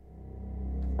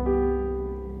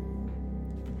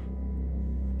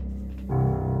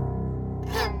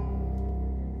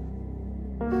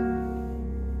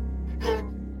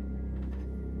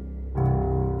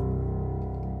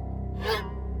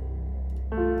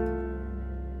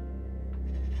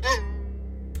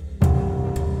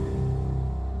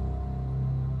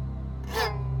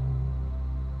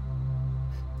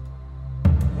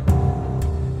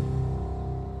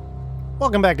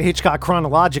Welcome back to Hitchcock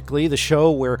Chronologically, the show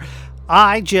where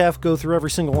I, Jeff, go through every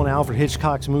single one of Alfred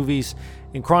Hitchcock's movies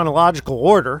in chronological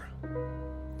order.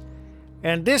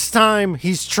 And this time,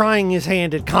 he's trying his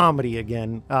hand at comedy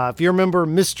again. If you remember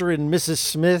Mr. and Mrs.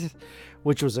 Smith,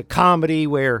 which was a comedy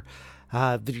where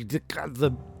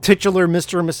the titular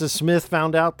Mr. and Mrs. Smith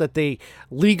found out that they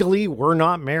legally were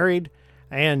not married.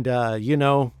 And,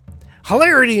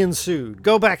 hilarity ensued.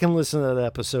 Go back and listen to that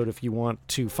episode if you want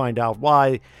to find out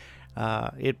why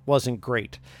it wasn't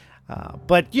great.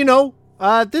 But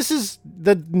this is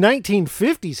the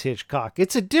 1950s Hitchcock.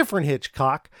 It's a different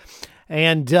Hitchcock.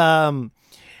 And,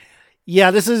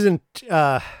 this isn't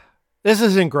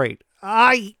great.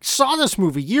 I saw this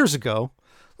movie years ago,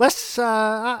 less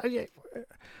than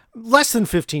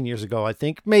 15 years ago, I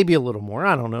think, maybe a little more.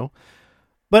 I don't know,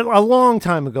 but a long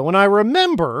time ago. And I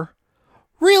remember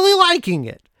really liking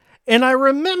it. And I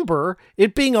remember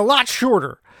it being a lot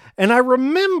shorter. And I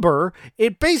remember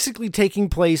it basically taking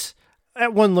place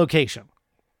at one location.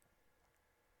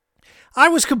 I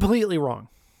was completely wrong.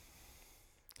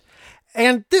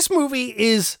 And this movie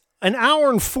is an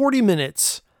hour and 40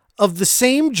 minutes of the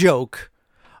same joke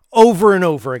over and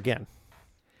over again.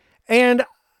 And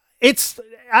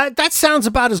that sounds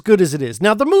about as good as it is.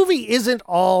 Now, the movie isn't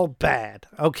all bad,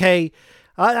 okay?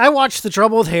 I watched The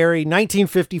Trouble with Harry,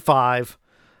 1955,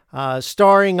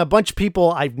 starring a bunch of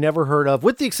people I've never heard of,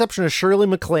 with the exception of Shirley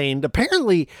MacLaine.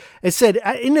 Apparently, it said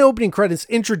in the opening credits,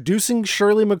 introducing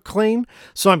Shirley MacLaine,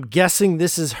 so I'm guessing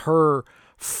this is her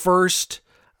first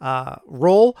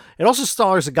role. It also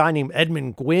stars a guy named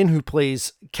Edmund Gwynn, who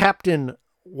plays Captain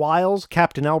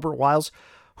Albert Wiles,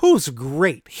 who's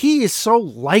great. He is so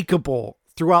likable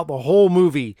throughout the whole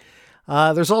movie.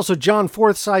 There's also John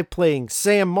Forsythe playing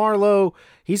Sam Marlowe.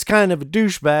 He's kind of a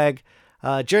douchebag.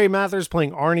 Jerry Mathers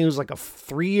playing Arnie, who's like a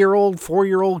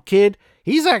 4-year-old kid.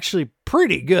 He's actually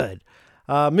pretty good.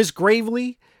 Miss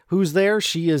Gravely, who's there,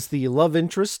 she is the love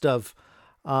interest of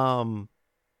Captain.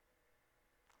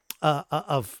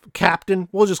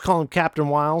 We'll just call him Captain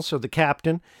Wiles, or the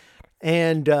Captain.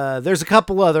 And there's a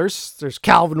couple others. There's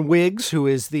Calvin Wiggs, who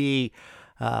is the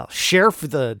sheriff,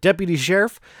 the deputy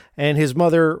sheriff, and his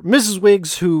mother, Mrs.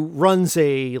 Wiggs, who runs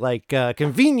a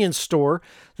convenience store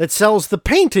that sells the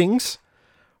paintings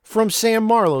from Sam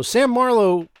Marlowe. Sam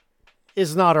Marlowe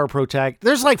is not our protagonist.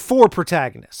 There's like 4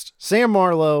 protagonists. Sam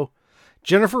Marlowe,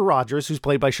 Jennifer Rogers, who's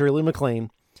played by Shirley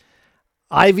MacLaine,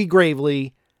 Ivy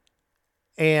Gravely,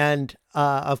 and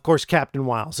of course Captain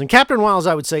Wiles. And Captain Wiles,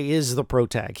 I would say, is the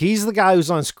protag. He's the guy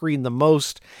who's on screen the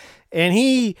most, and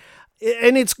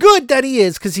it's good that he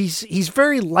is, because he's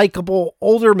very likable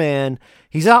older man.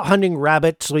 He's out hunting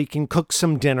rabbits so he can cook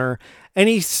some dinner, and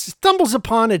he stumbles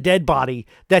upon a dead body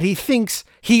that he thinks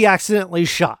he accidentally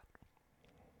shot.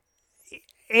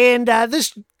 And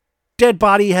this dead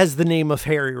body has the name of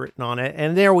Harry written on it,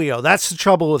 and there we go. That's the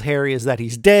trouble with Harry, is that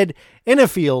he's dead in a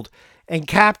field, and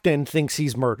Captain thinks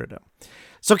he's murdered him.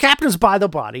 So Captain's by the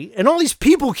body, and all these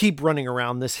people keep running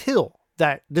around this hill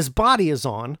that this body is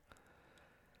on.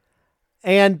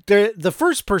 And the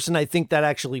first person I think that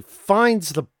actually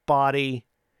finds the body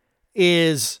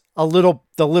is the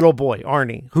little boy,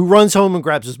 Arnie, who runs home and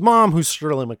grabs his mom, who's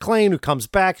Shirley MacLaine, who comes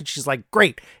back, and she's like,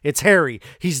 great, it's Harry.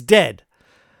 He's dead.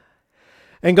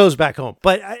 And goes back home.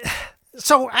 But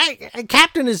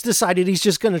Captain has decided he's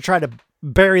just going to try to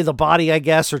bury the body, I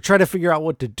guess, or try to figure out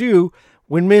what to do,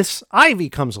 when Miss Ivy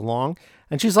comes along,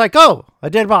 and she's like, oh,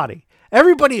 a dead body.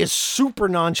 Everybody is super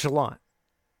nonchalant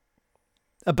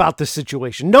about the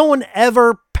situation. No one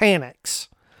ever panics.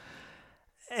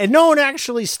 And no one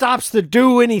actually stops to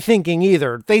do any thinking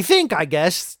either. They think, I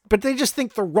guess, but they just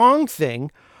think the wrong thing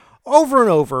over and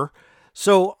over.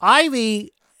 So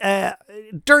Ivy,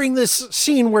 during this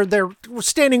scene where they're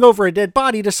standing over a dead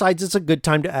body, decides it's a good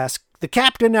time to ask the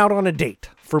Captain out on a date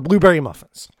for blueberry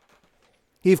muffins.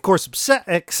 He, of course,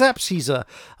 accepts. He's a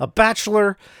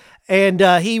bachelor, and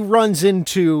he runs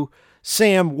into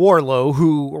Sam Warlow,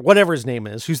 or whatever his name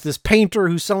is, who's this painter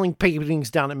who's selling paintings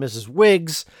down at Mrs.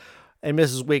 Wiggs. And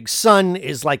Mrs. Wiggs' son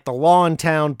is like the law in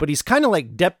town, but he's kind of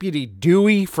like Deputy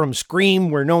Dewey from Scream,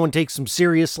 where no one takes him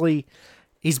seriously.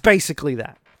 He's basically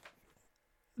that.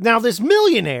 Now, this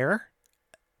millionaire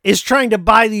is trying to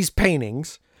buy these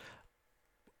paintings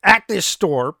at this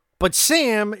store, but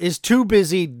Sam is too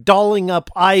busy dolling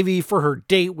up Ivy for her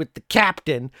date with the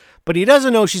Captain, but he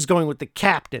doesn't know she's going with the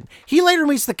Captain. He later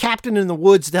meets the Captain in the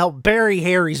woods to help bury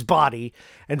Harry's body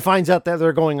and finds out that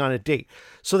they're going on a date.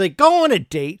 So they go on a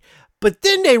date, but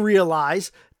then they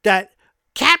realize that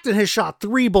Captain has shot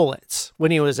 3 bullets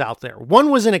when he was out there. One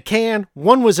was in a can,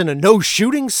 one was in a no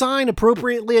shooting sign,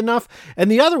 appropriately enough, and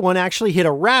the other one actually hit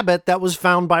a rabbit that was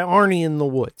found by Arnie in the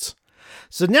woods.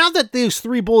 So now that these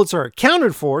 3 bullets are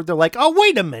accounted for, they're like, oh,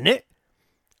 wait a minute.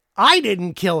 I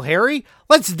didn't kill Harry.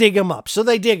 Let's dig him up. So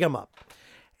they dig him up.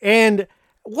 And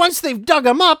once they've dug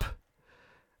him up,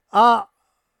 I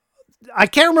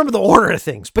can't remember the order of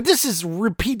things, but this is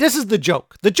the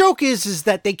joke. The joke is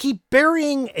that they keep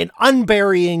burying and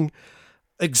unburying,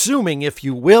 exhuming, if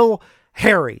you will,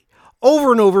 Harry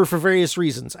over and over for various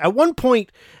reasons. At one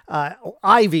point,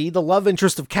 Ivy, the love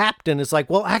interest of Captain, is like,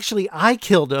 well, actually, I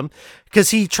killed him because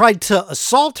he tried to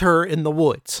assault her in the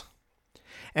woods.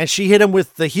 And she hit him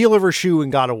with the heel of her shoe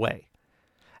and got away.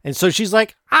 And so she's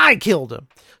like, I killed him.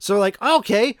 So like,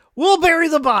 okay, we'll bury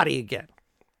the body again.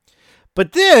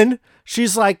 But then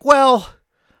she's like, well,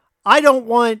 I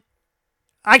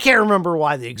can't remember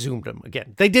why they exhumed him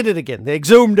again. They did it again. They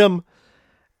exhumed him.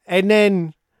 And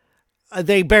then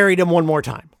they buried him one more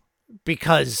time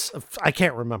because I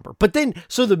can't remember. But then,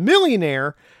 so the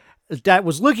millionaire that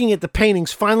was looking at the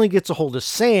paintings finally gets a hold of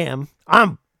Sam.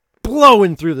 I'm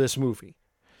blowing through this movie.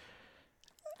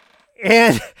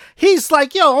 And he's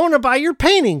like, yo, I want to buy your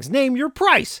paintings. Name your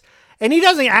price. And he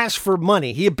doesn't ask for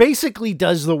money. He basically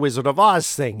does the Wizard of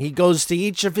Oz thing. He goes to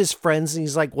each of his friends and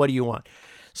he's like, what do you want?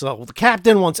 So the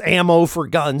captain wants ammo for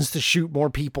guns to shoot more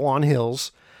people on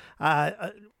hills.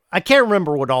 I can't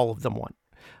remember what all of them want.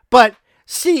 But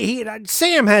see,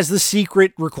 Sam has the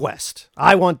secret request.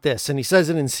 I want this. And he says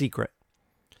it in secret.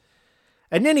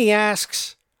 And then he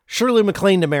asks Shirley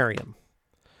MacLaine to marry him.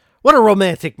 What a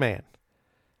romantic man.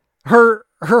 Her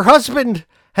husband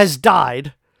has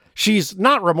died. She's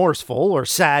not remorseful or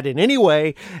sad in any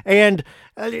way. And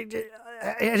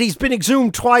he's been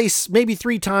exhumed twice, maybe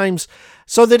 3 times.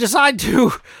 So they decide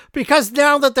to, because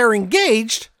now that they're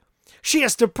engaged, she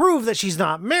has to prove that she's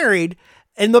not married.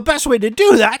 And the best way to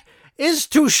do that is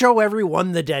to show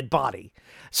everyone the dead body.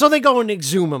 So they go and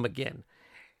exhume him again.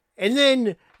 And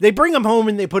then they bring him home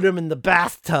and they put him in the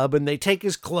bathtub and they take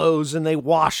his clothes and they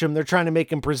wash him. They're trying to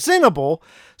make him presentable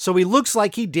so he looks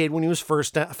like he did when he was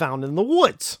first found in the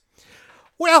woods.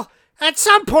 Well, at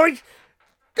some point,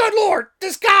 good Lord,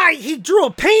 this guy, he drew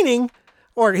a painting,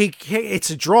 or it's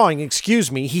a drawing,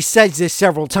 excuse me. He says this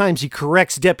several times. He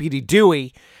corrects Deputy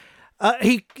Dewey.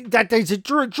 He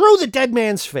drew the dead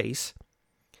man's face.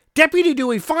 Deputy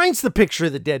Dewey finds the picture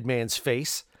of the dead man's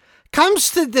face,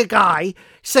 comes to the guy,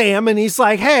 Sam, and he's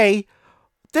like, hey,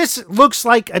 this looks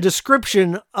like a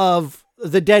description of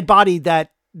the dead body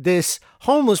that this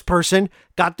homeless person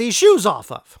got these shoes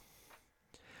off of.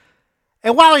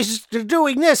 And while he's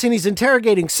doing this and he's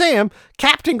interrogating Sam,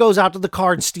 Captain goes out to the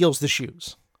car and steals the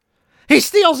shoes. He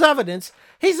steals evidence.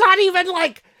 He's not even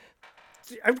like...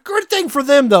 A good thing for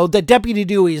them, though, that Deputy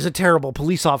Dewey is a terrible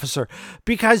police officer,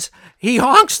 because he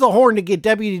honks the horn to get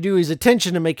Deputy Dewey's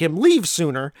attention to make him leave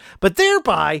sooner, but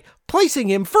thereby placing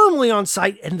him firmly on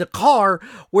site in the car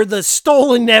where the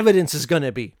stolen evidence is going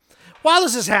to be. While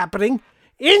this is happening,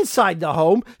 inside the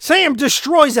home, Sam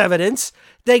destroys evidence.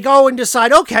 They go and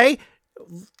decide, okay,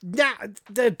 now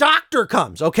the doctor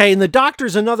comes, okay, and the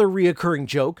doctor's another reoccurring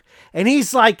joke, and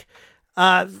he's like,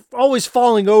 always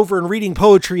falling over and reading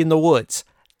poetry in the woods.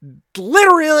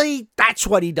 Literally, that's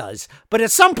what he does. But at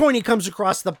some point, he comes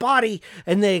across the body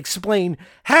and they explain,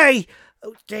 hey,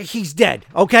 he's dead.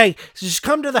 Okay, so just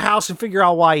come to the house and figure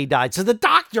out why he died. So the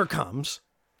doctor comes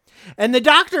and the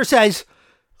doctor says,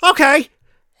 okay,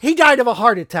 he died of a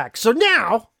heart attack. So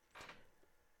now,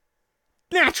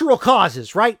 natural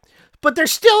causes, right? But they're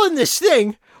still in this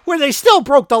thing where they still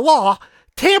broke the law,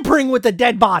 tampering with the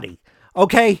dead body.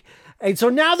 Okay. And so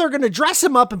now they're going to dress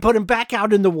him up and put him back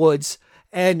out in the woods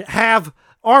and have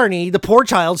Arnie, the poor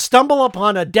child, stumble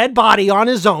upon a dead body on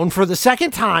his own for the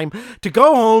second time to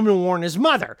go home and warn his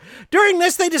mother. During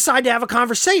this, they decide to have a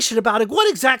conversation about what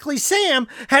exactly Sam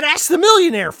had asked the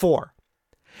millionaire for.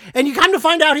 And you come to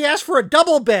find out he asked for a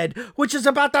double bed, which is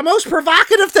about the most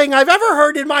provocative thing I've ever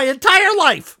heard in my entire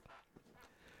life.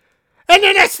 And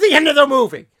then that's the end of the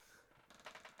movie.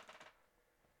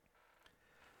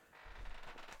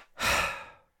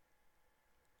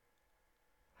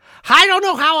 I don't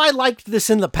know how I liked this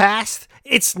in the past.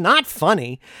 It's not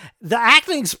funny. The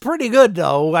acting's pretty good,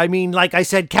 though. I mean, like I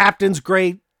said, Captain's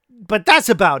great, but that's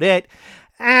about it.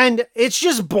 And it's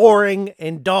just boring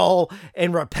and dull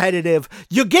and repetitive.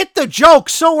 You get the joke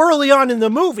so early on in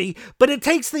the movie, but it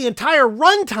takes the entire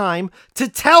runtime to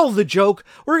tell the joke.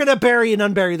 We're going to bury and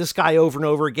unbury this guy over and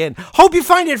over again. Hope you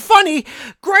find it funny.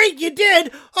 Great, you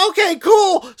did. Okay,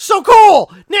 cool. So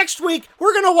cool. Next week,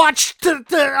 we're going to watch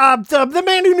the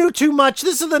Man Who Knew Too Much.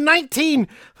 This is the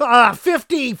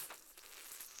 1950...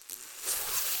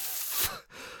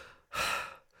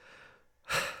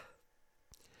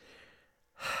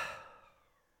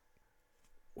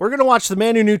 We're going to watch The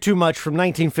Man Who Knew Too Much from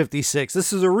 1956.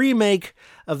 This is a remake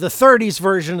of the 30s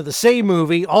version of the same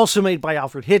movie, also made by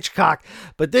Alfred Hitchcock.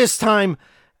 But this time,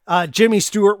 Jimmy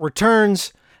Stewart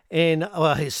returns in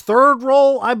his third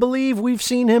role, I believe we've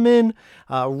seen him in.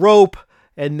 Rope,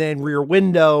 and then Rear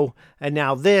Window, and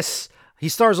now this. He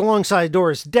stars alongside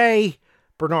Doris Day,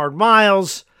 Bernard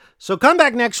Miles. So come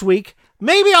back next week.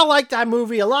 Maybe I'll like that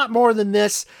movie a lot more than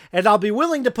this, and I'll be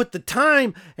willing to put the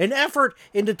time and effort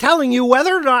into telling you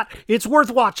whether or not it's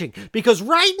worth watching. Because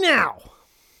right now,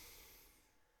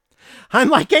 I'm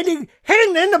like hitting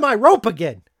the end of my rope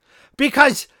again.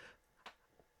 Because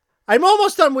I'm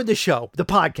almost done with the show, the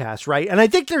podcast, right? And I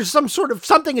think there's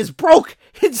something is broke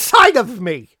inside of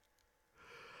me.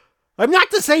 I'm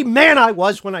not the same man I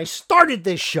was when I started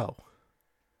this show.